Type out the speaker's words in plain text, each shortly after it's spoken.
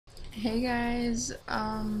Hey guys,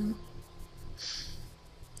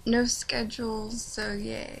 no schedules, so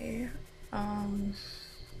yay. I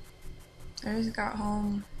just got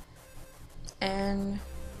home and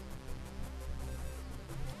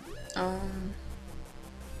I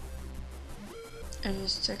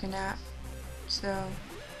just took a nap, so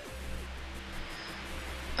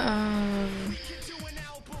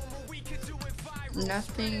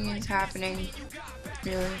nothing is happening,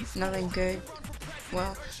 really, nothing good.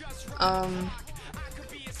 Well,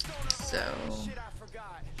 so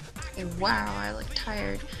wow, I look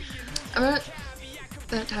tired. I'm not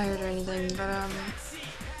that tired or anything, but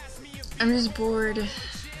I'm just bored,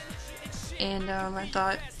 and I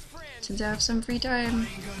thought, since I have some free time,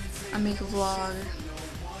 I'll make a vlog.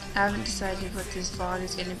 I haven't decided what this vlog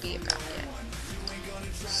is gonna be about yet.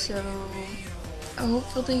 So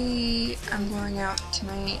hopefully I'm going out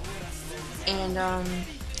tonight, and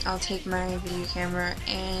I'll take my video camera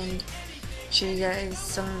and show you guys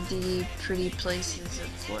some of the pretty places of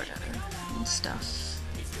Florida and stuff.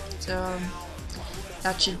 So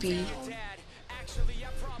that should be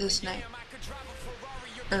this night.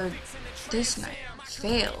 Or this night.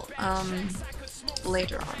 Fail.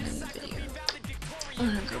 Later on in the video. I'm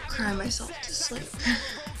gonna go cry myself to sleep.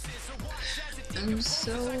 I'm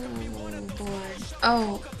so bored.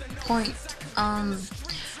 Oh, point.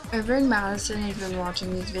 My friend Madison had been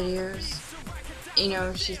watching these videos. You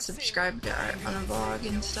know, she subscribed to artonavlog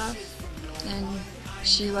and stuff, and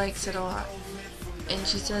she likes it a lot. And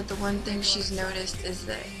she said the one thing she's noticed is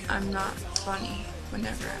that I'm not funny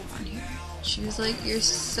whenever I'm on here. She was like, "You're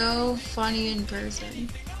so funny in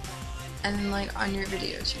person, and then like on your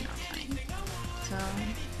videos you're not funny." So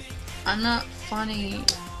I'm not funny.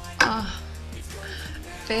 Ugh.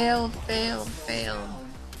 Fail, fail, fail.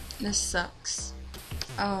 This sucks.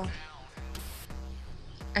 Oh,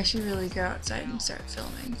 I should really go outside and start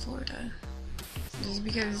filming Florida. Just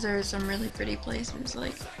because there are some really pretty places,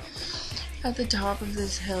 like at the top of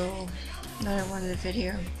this hill that I wanted to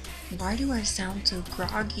video. Why do I sound so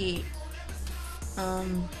groggy? I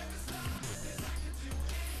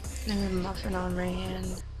have a muffin on my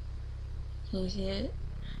hand. Can you see it?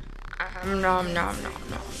 Nom nom nom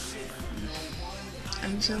nom.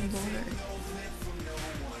 I'm so bored.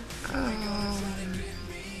 I don't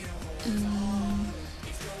know.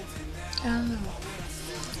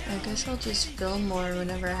 I guess I'll just film more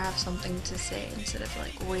whenever I have something to say instead of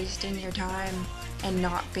like wasting your time and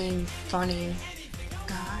not being funny.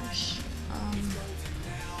 Gosh.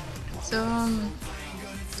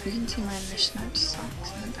 You can see my mismatched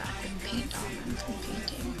socks in the back with paint on them from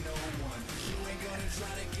painting.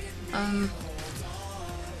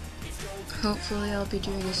 Hopefully I'll be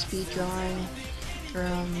doing a speed drawing for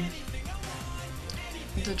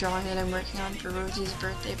the drawing that I'm working on for Rosie's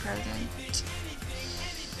birthday present.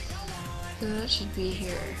 So that should be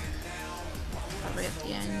here, probably at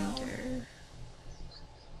the end,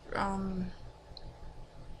 or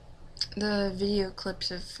the video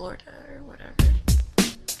clips of Florida or whatever.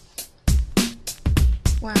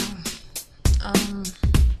 Wow.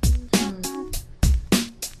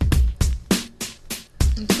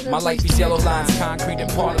 My life is yellow lines, concrete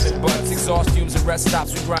and parliament butts, exhaust fumes and rest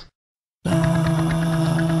stops we grind.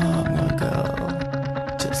 Long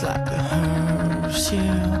ago, just like a hearse, you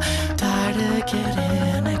died to get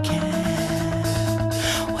in again.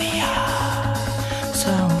 We are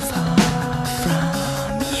so far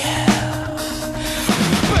from you.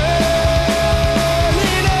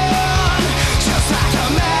 Burning on, just like a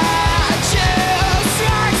match,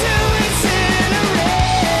 trying to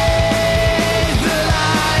incinerate the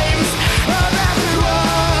lives of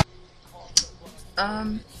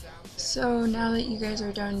everyone. So now that you guys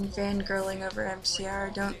are done fangirling over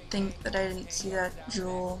MCR, don't think that I didn't see that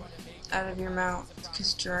jewel out of your mouth,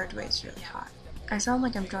 because Gerard Way's really hot. I sound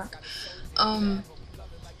like I'm drunk.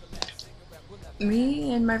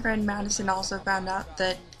 Me and my friend Madison also found out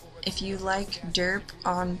that if you like Derp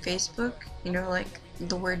on Facebook, you know, like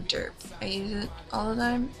the word Derp, I use it all the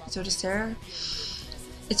time, so does Sarah.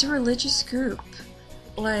 It's a religious group.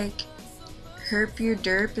 Like, herp your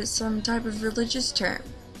derp is some type of religious term.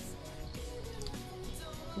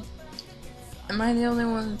 Am I the only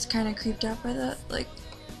one that's kind of creeped out by that? Like,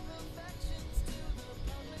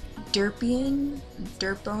 Derpian?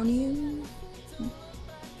 Derponian?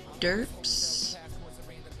 Derps?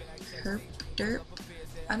 Herp? Derp?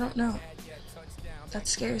 I don't know. That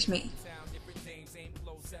scares me.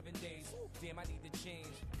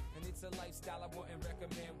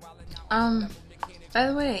 By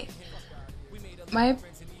the way, my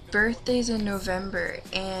birthday's in November,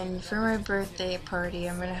 and for my birthday party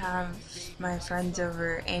I'm gonna have my friends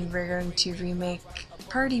over and we're going to remake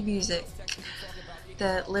party music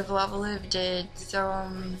that Live Love Live did.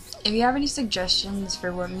 So if you have any suggestions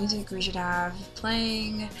for what music we should have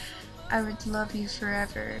playing, I would love you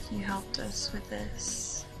forever if you helped us with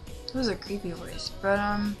this. It was a creepy voice, but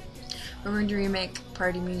we're going to remake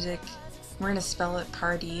party music. We're going to spell it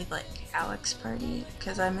party, like Alex Party,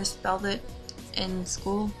 because I misspelled it in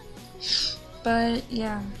school. But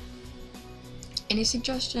yeah, any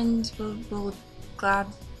suggestions we'll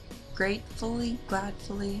gratefully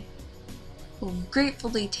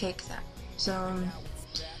take them. So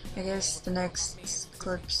I guess the next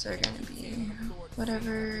clips are gonna be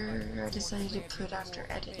whatever I decided to put after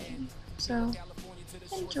editing. So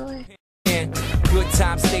enjoy. Good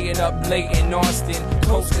time staying up late in Austin,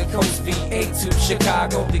 coast to coast VA to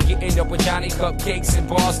Chicago, to getting up with Johnny Cupcakes in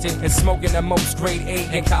Boston, and smoking the most grade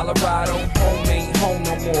 8 in Colorado. Home ain't home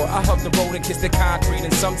no more. I hug the road and kiss the concrete,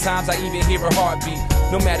 and sometimes I even hear a heartbeat.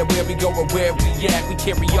 No matter where we go or where we at, we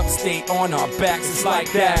carry upstate on our backs. It's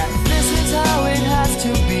like that. This is how it has to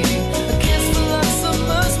be. A kiss for love,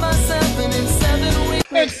 submerge myself in 7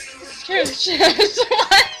 weeks. Here's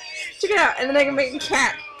what? Check it out, and then I can make a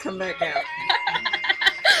cat come back out.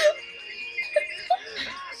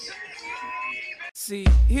 See,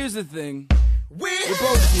 here's the thing. We're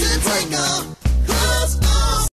both here right now.